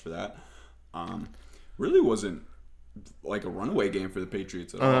too much for that. Really wasn't like a runaway game for the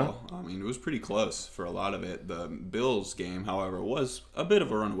Patriots at all. I mean, it was pretty close for a lot of it. The Bills game, however, was a bit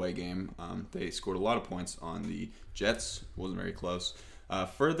of a runaway game. They scored a lot of points on the Jets. It wasn't very close.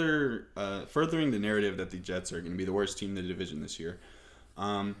 Furthering the narrative that the Jets are going to be the worst team in the division this year.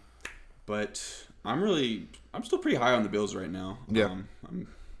 But I'm still pretty high on the Bills right now. Yeah.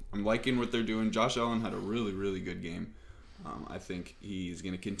 I'm liking what they're doing. Josh Allen had a really, really good game. I think he's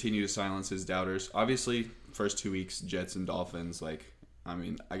going to continue to silence his doubters. Obviously, first 2 weeks, Jets and Dolphins, I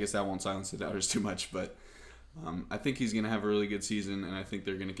guess that won't silence the doubters too much, but I think he's going to have a really good season, and I think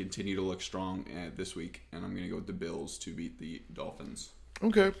they're going to continue to look strong this week, and I'm going to go with the Bills to beat the Dolphins.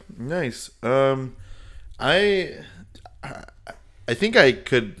 Okay, nice. I think I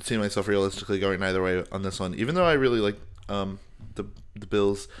could see myself realistically going either way on this one, even though I really like the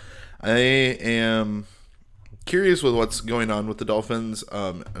Bills. I am curious with what's going on with the Dolphins,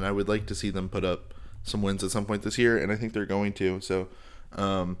 and I would like to see them put up some wins at some point this year, and I think they're going to. So,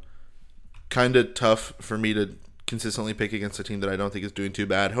 kind of tough for me to consistently pick against a team that I don't think is doing too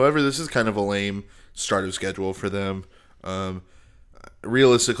bad. However, this is kind of a lame start of schedule for them.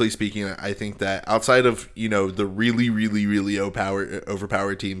 Realistically speaking, I think that outside of the really, really, really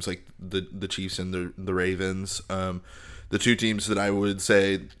overpowered teams like the Chiefs and the Ravens, the two teams that I would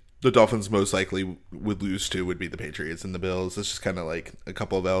say the Dolphins most likely would lose to would be the Patriots and the Bills. It's just kind of like a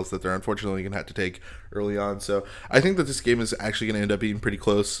couple of L's that they're unfortunately going to have to take early on. So I think that this game is actually going to end up being pretty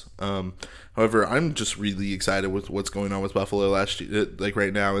close. However, I'm just really excited with what's going on with Buffalo last year,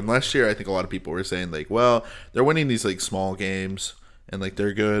 right now. And last year, I think a lot of people were saying well, they're winning these small games and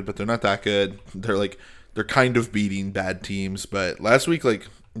they're good, but they're not that good. They're kind of beating bad teams, but last week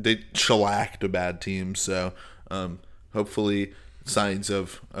they shellacked a bad team. So hopefully signs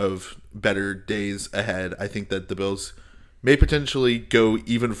of better days ahead. I think that the Bills may potentially go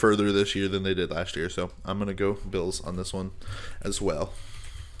even further this year than they did last year. So I'm going to go Bills on this one as well.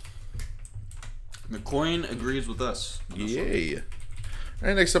 The coin agrees with us. Yay. All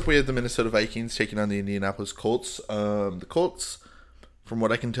right, next up we have the Minnesota Vikings taking on the Indianapolis Colts. The Colts, from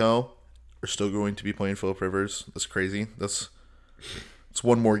what I can tell, are still going to be playing Phillip Rivers. That's crazy. It's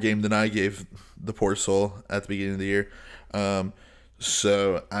one more game than I gave the poor soul at the beginning of the year.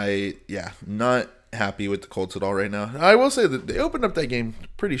 So not happy with the Colts at all right now. I will say that they opened up that game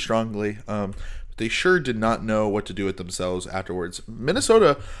pretty strongly. But they sure did not know what to do with themselves afterwards.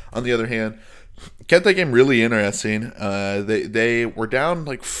 Minnesota, on the other hand, kept that game really interesting. They were down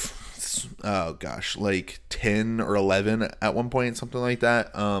 10 or 11 at one point, something like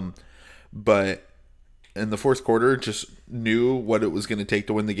that. But in the fourth quarter, just knew what it was going to take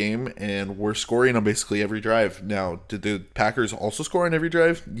to win the game, and were scoring on basically every drive. Now, did the Packers also score on every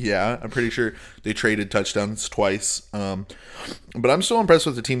drive? Yeah, I'm pretty sure they traded touchdowns twice. But I'm still impressed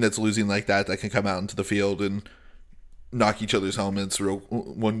with a team that's losing like that can come out into the field and knock each other's helmets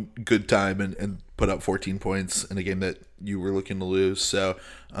one good time and put up 14 points in a game that you were looking to lose. So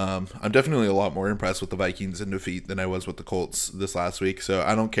I'm definitely a lot more impressed with the Vikings in defeat than I was with the Colts this last week. So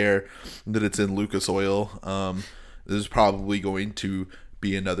I don't care that it's in Lucas Oil. This is probably going to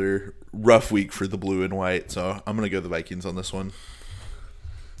be another rough week for the blue and white. So I'm going to go the Vikings on this one.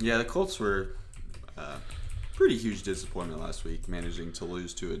 Yeah, the Colts were pretty huge disappointment last week, managing to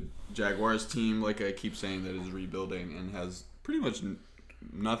lose to a Jaguars team, like I keep saying, that is rebuilding and has pretty much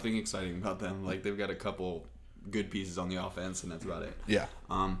nothing exciting about them. They've got a couple good pieces on the offense, and that's about it. Yeah.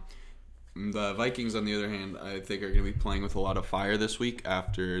 The Vikings, on the other hand, I think are going to be playing with a lot of fire this week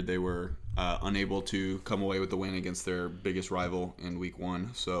after they were unable to come away with the win against their biggest rival in Week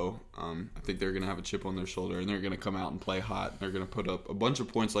 1. So I think they're going to have a chip on their shoulder, and they're going to come out and play hot. They're going to put up a bunch of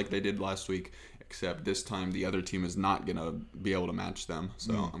points like they did last week, except this time the other team is not going to be able to match them.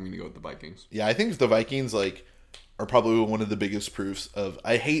 So I'm going to go with the Vikings. Yeah, I think the Vikings are probably one of the biggest proofs of.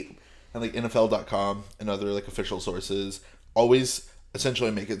 I hate how NFL.com and other official sources always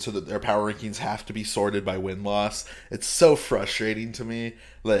essentially make it so that their power rankings have to be sorted by win-loss. It's so frustrating to me.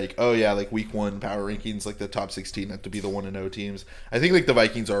 Week 1 power rankings, the top 16 have to be the 1-0 teams. I think the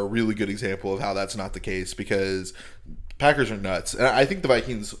Vikings are a really good example of how that's not the case, because Packers are nuts. And I think the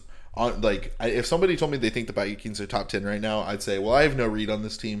Vikings if somebody told me they think the Vikings are top 10 right now, I'd say, well, I have no read on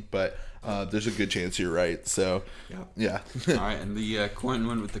this team, but there's a good chance you're right. So, yeah. All right, and the coin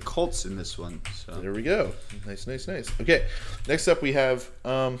went with the Colts in this one. So there we go. Nice. Okay, next up we have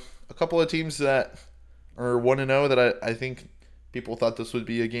a couple of teams that are 1-0 that I think people thought this would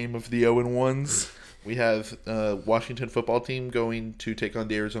be a game of the 0-1s. We have Washington football team going to take on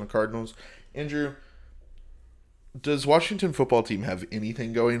the Arizona Cardinals. Andrew, does Washington football team have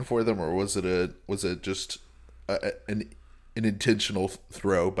anything going for them, or was it just an intentional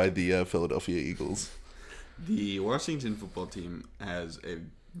throw by the Philadelphia Eagles? The Washington football team has a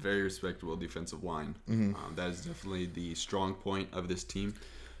very respectable defensive line. That is definitely the strong point of this team.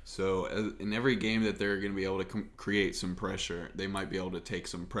 So in every game that they're going to be able to create some pressure, they might be able to take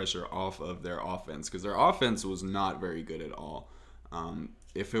some pressure off of their offense, because their offense was not very good at all.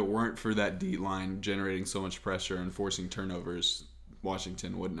 If it weren't for that D line generating so much pressure and forcing turnovers,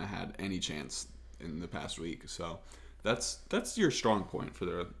 Washington wouldn't have had any chance in the past week. So that's your strong point for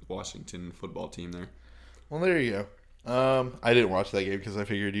the Washington football team there. Well, there you go. I didn't watch that game because I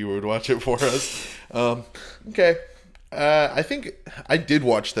figured you would watch it for us. Okay. I think I did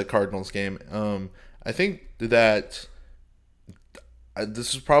watch the Cardinals game. I think that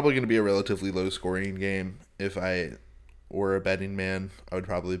this is probably going to be a relatively low-scoring game. If I were a betting man, I would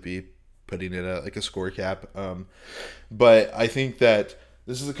probably be putting it at like a score cap. But I think that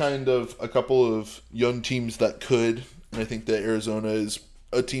this is a couple of young teams that could. And I think that Arizona is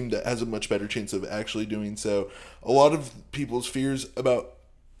a team that has a much better chance of actually doing so. A lot of people's fears about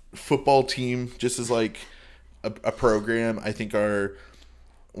football team, just as like a program, I think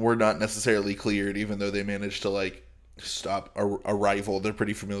were not necessarily cleared, even though they managed to like stop a rival they're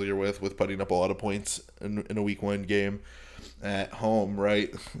pretty familiar with putting up a lot of points in a week 1 game at home,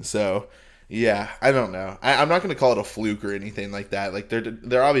 right? So yeah, I don't know. I'm not going to call it a fluke or anything like that. Like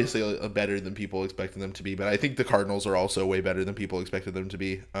they're obviously better than people expected them to be, but I think the Cardinals are also way better than people expected them to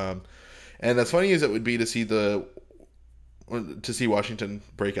be. And as funny as it would be to see Washington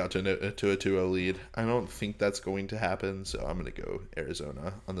break out to a 2-0 lead, I don't think that's going to happen. So I'm going to go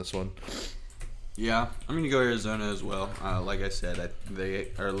Arizona on this one. Yeah, I'm going to go Arizona as well. Like I said, they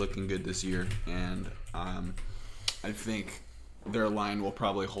are looking good this year, and I think their line will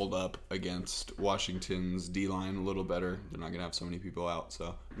probably hold up against Washington's D-line a little better. They're not going to have so many people out,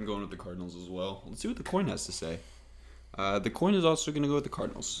 so I'm going with the Cardinals as well. Let's see what the coin has to say. The coin is also going to go with the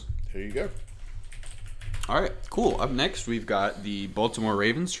Cardinals. There you go. All right, cool. Up next, we've got the Baltimore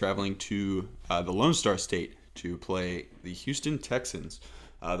Ravens traveling to the Lone Star State to play the Houston Texans.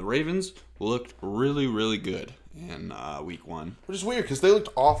 The Ravens looked really, really good in week 1. Which is weird because they looked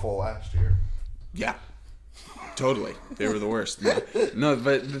awful last year. Yeah, totally. They were the worst. No,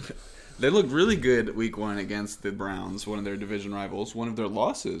 but they looked really good week 1 against the Browns, one of their division rivals, one of their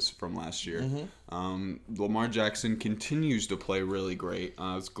losses from last year. Lamar Jackson continues to play really great.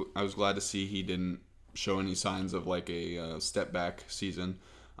 I was glad to see he didn't show any signs of like a step back season.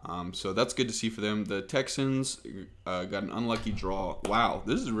 So that's good to see for them. The Texans got an unlucky draw. Wow,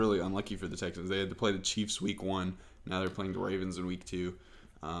 this is really unlucky for the Texans. They had to play the Chiefs week 1. Now they're playing the Ravens in week 2.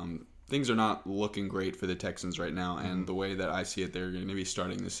 Things are not looking great for the Texans right now, and the way that I see it, they're going to be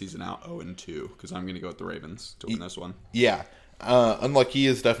starting the season out 0-2 because I'm going to go with the Ravens to win this one. Yeah. Unlucky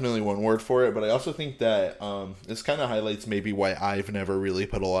is definitely one word for it, but I also think that this kind of highlights maybe why I've never really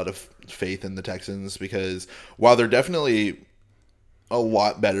put a lot of faith in the Texans, because while they're definitely a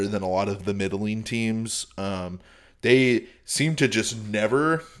lot better than a lot of the middling teams, they seem to just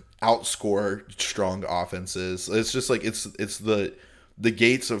never outscore strong offenses. It's just like it's the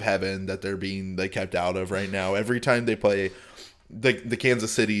gates of heaven that they're being kept out of right now. Every time they play the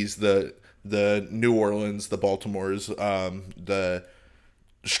Kansas Cities, the New Orleans, the Baltimores, the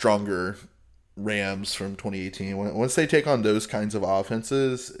stronger Rams from 2018. Once they take on those kinds of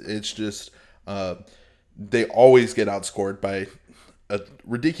offenses, it's just they always get outscored by a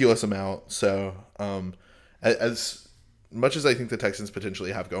ridiculous amount. So as much as I think the Texans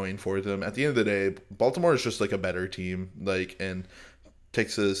potentially have going for them, at the end of the day, Baltimore is just like a better team. And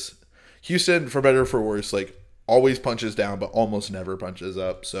Houston, for better or for worse, always punches down, but almost never punches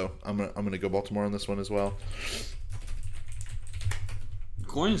up. So I'm gonna go Baltimore on this one as well.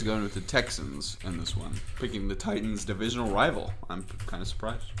 Coin's going with the Texans in this one, picking the Titans' divisional rival. I'm kind of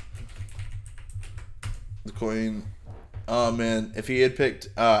surprised. The coin, oh man, if he had picked,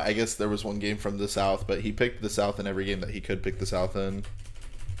 I guess there was one game from the South, but he picked the South in every game that he could pick the South in.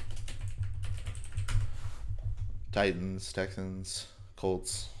 Titans, Texans,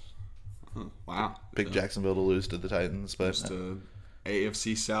 Colts. Oh, wow. Picked Jacksonville to lose to the Titans, but just a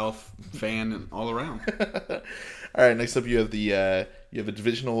AFC South fan all around. All right, next up you have the you have a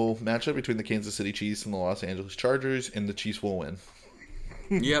divisional matchup between the Kansas City Chiefs and the Los Angeles Chargers, and the Chiefs will win.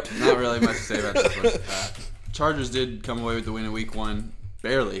 Yep, not really much to say about this one. Chargers did come away with the win in Week 1,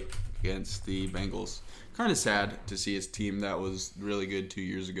 barely, against the Bengals. Kind of sad to see his team that was really good 2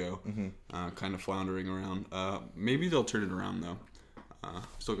 years ago kind of floundering around. Maybe they'll turn it around, though.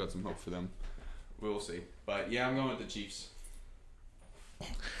 Still got some hope for them. We'll see. But, yeah, I'm going with the Chiefs. All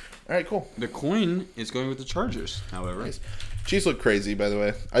right, cool. The coin is going with the Chargers, however. Nice. Chiefs look crazy, by the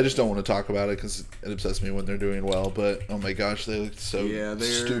way. I just don't want to talk about it because it upsets me when they're doing well. But, oh my gosh, they look so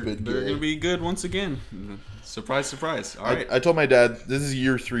stupid. They're going to be good once again. Surprise, surprise. All right. I told my dad, this is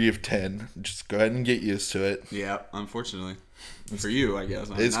year 3 of 10. Just go ahead and get used to it. Yeah, unfortunately. For you, I guess.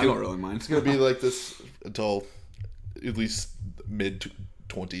 I don't really mind. It's going to be like this until at least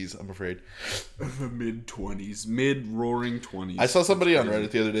mid-20s, I'm afraid. Mid-20s. Mid-roaring 20s. I saw somebody on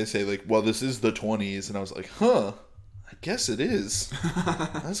Reddit the other day say, like, well, this is the 20s. And I was like, huh, I guess it is.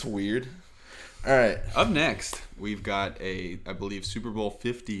 That's weird. All right. Up next, we've got I believe, Super Bowl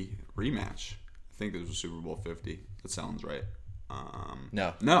 50 rematch. I think this was Super Bowl 50. That sounds right.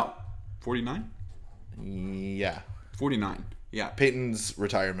 No. 49? Yeah. 49. Yeah. Peyton's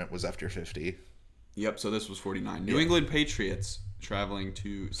retirement was after 50. Yep, so this was 49. New England Patriots traveling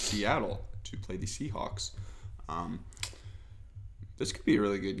to Seattle to play the Seahawks. This could be a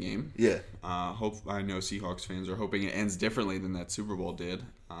really good game. Yeah. I know Seahawks fans are hoping it ends differently than that Super Bowl did.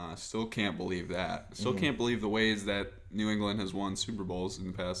 Still can't believe that. Still can't believe the ways that New England has won Super Bowls in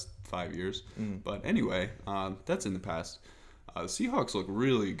the past 5 years. But anyway, that's in the past. The Seahawks look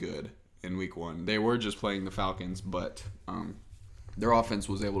really good in Week 1. They were just playing the Falcons, but their offense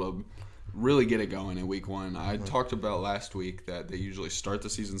was able to really get it going in Week 1. I talked about last week that they usually start the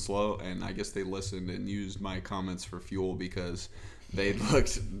season slow, and I guess they listened and used my comments for fuel because they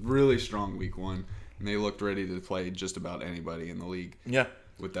looked really strong Week 1, and they looked ready to play just about anybody in the league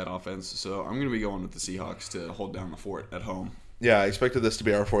with that offense. So I'm going to be going with the Seahawks to hold down the fort at home. Yeah, I expected this to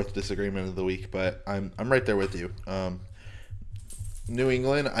be our 4th disagreement of the week, but I'm right there with you. New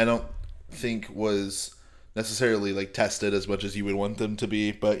England, I don't think was necessarily like tested as much as you would want them to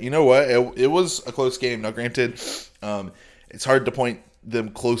be, but you know what? It was a close game. Now, granted, it's hard to point them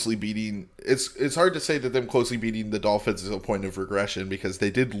closely beating. It's hard to say that them closely beating the Dolphins is a point of regression because they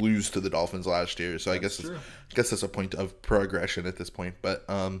did lose to the Dolphins last year. So I guess that's a point of progression at this point. But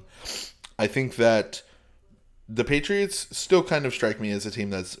I think that the Patriots still kind of strike me as a team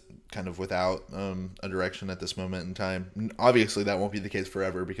that's kind of without a direction at this moment in time. Obviously, that won't be the case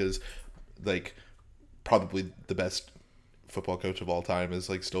forever because, like, probably the best football coach of all time is,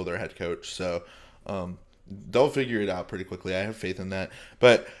 like, still their head coach. So they'll figure it out pretty quickly. I have faith in that.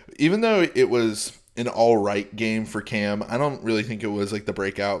 But even though it was an all-right game for Cam, I don't really think it was, like, the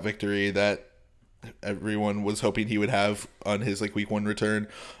breakout victory that everyone was hoping he would have on his, like, Week 1 return.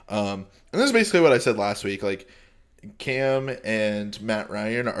 And this is basically what I said last week. Like, Cam and Matt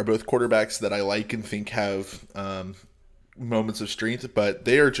Ryan are both quarterbacks that I like and think have moments of strength, but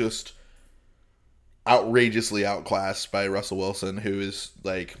they are just outrageously outclassed by Russell Wilson, who is,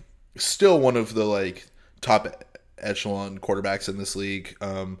 like, still one of the, like, top echelon quarterbacks in this league.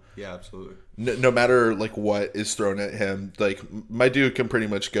 Yeah, absolutely. No matter, like, what is thrown at him, like, my dude can pretty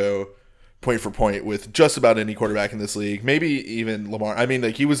much go point for point with just about any quarterback in this league. Maybe even Lamar. I mean,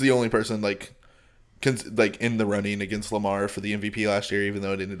 like, he was the only person, like in the running against Lamar for the MVP last year, even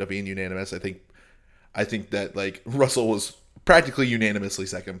though it ended up being unanimous. I think that, like, Russell was practically unanimously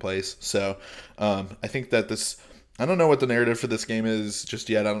second place. So I think that I don't know what the narrative for this game is just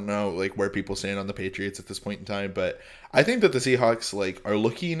yet. I don't know, like, where people stand on the Patriots at this point in time, but I think that the Seahawks, like, are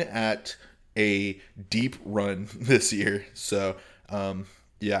looking at a deep run this year. So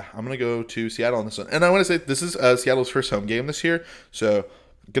yeah, I'm gonna go to Seattle on this one, and I want to say this is Seattle's first home game this year, so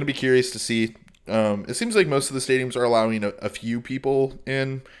I'm gonna be curious to see. It seems like most of the stadiums are allowing a few people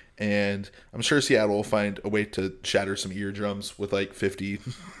in, and I'm sure Seattle will find a way to shatter some eardrums with, like, 50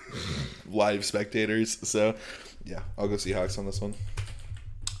 live spectators. So, yeah, I'll go Seahawks on this one.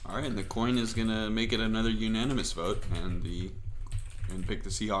 All right, and the coin is going to make it another unanimous vote and pick the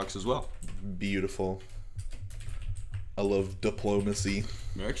Seahawks as well. Beautiful. I love diplomacy.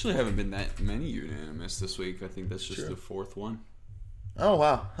 There actually haven't been that many unanimous this week. I think that's just the 4th one. Oh,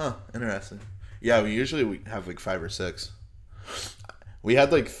 wow. Huh. Interesting. Yeah, we usually have, like, 5 or 6. We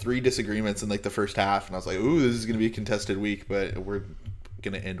had, like, 3 disagreements in, like, the first half, and I was like, ooh, this is going to be a contested week, but we're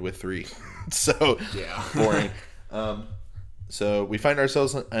going to end with 3. So, yeah, boring. So we find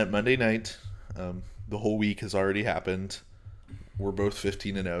ourselves at Monday night. The whole week has already happened. We're both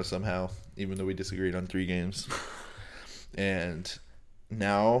 15-0 somehow, even though we disagreed on 3 games. And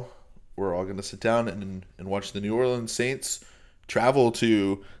now we're all going to sit down and watch the New Orleans Saints travel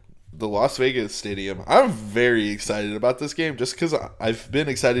to the Las Vegas Stadium. I'm very excited about this game just because I've been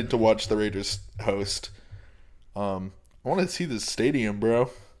excited to watch the Raiders host. I want to see this stadium, bro.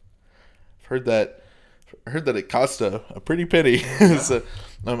 I've heard that it cost a pretty penny. So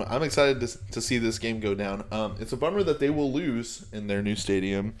I'm excited to see this game go down. It's a bummer that they will lose in their new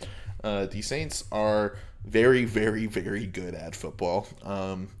stadium. The Saints are very, very, very good at football.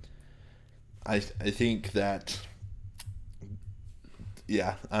 I think that,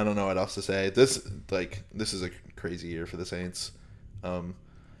 yeah, I don't know what else to say. This is a crazy year for the Saints.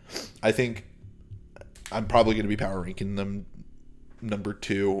 I think I'm probably going to be power ranking them number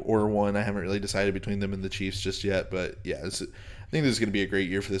 2 or 1. I haven't really decided between them and the Chiefs just yet, but yeah, I think this is going to be a great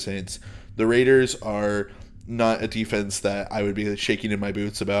year for the Saints. The Raiders are not a defense that I would be shaking in my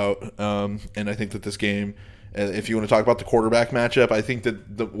boots about, and I think that this game, if you want to talk about the quarterback matchup, I think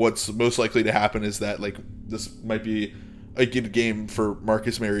that what's most likely to happen is that like this might be a good game for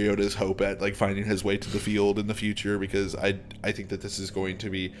Marcus Mariota's hope at like finding his way to the field in the future, because I think that this is going to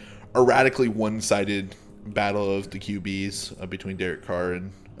be a radically one-sided battle of the QBs between Derek Carr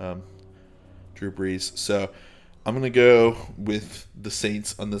and Drew Brees. So I'm going to go with the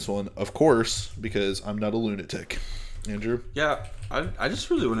Saints on this one, of course, because I'm not a lunatic. Andrew? Yeah, I just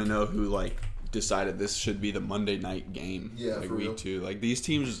really want to know who, like, decided this should be the Monday night game. Yeah, like, for real. week 2. Like, these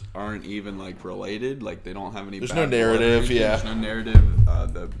teams aren't even, like, related. Like, they don't have any There's bad no narrative, blood or anything. yeah. There's no narrative.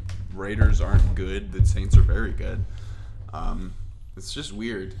 The Raiders aren't good. The Saints are very good. It's just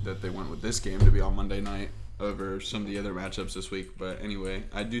weird that they went with this game to be on Monday night over some of the other matchups this week. But anyway,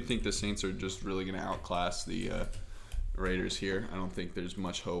 I do think the Saints are just really going to outclass the Raiders here. I don't think there's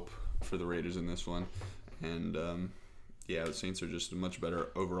much hope for the Raiders in this one. And, yeah, the Saints are just a much better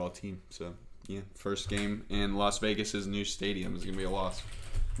overall team. So, yeah, first game in Las Vegas' new stadium is going to be a loss.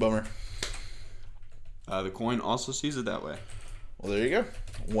 Bummer. The coin also sees it that way. Well, there you go.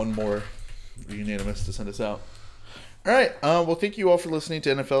 One more unanimous to send us out. All right. Well, thank you all for listening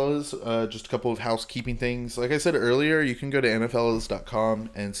to NFLs. Just a couple of housekeeping things. Like I said earlier, you can go to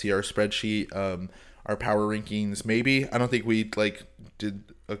NFLs.com and see our spreadsheet, our power rankings. Maybe I don't think we did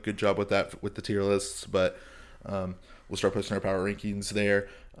a good job with that with the tier lists, but we'll start posting our power rankings there.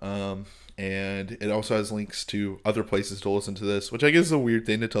 And it also has links to other places to listen to this, which I guess is a weird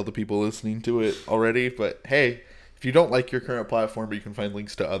thing to tell the people listening to it already. But hey, if you don't like your current platform, you can find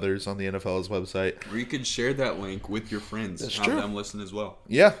links to others on the NFL's website. Or you could share that link with your friends. That's have true. them listen as well.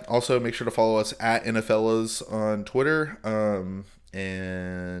 Yeah. Also, make sure to follow us at NFLs on Twitter.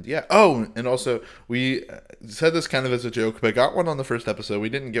 And yeah. Oh, and also we said this kind of as a joke, but got one on the first episode. We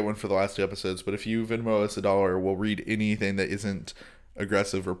didn't get one for the last 2 episodes, but if you Venmo us $1, we'll read anything that isn't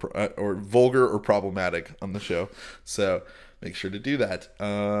aggressive or vulgar or problematic on the show. So make sure to do that.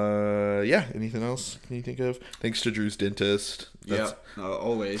 Yeah. Anything else can you think of? Thanks to Drew's dentist.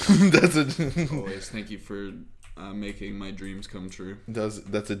 Always. That's Always. Thank you for making my dreams come true.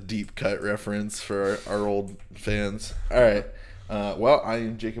 That's a deep cut reference for our old fans. All right. Well, I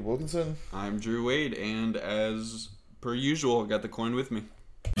am Jacob Wilkinson. I'm Drew Wade, and as per usual, got the coin with me.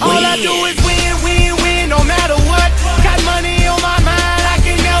 All I do is win, win, win, no matter what. Got money on my mind, I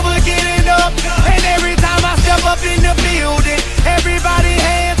can never get enough. And every time I step up in the building, everybody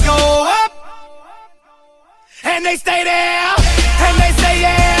hands go up. And they stay there.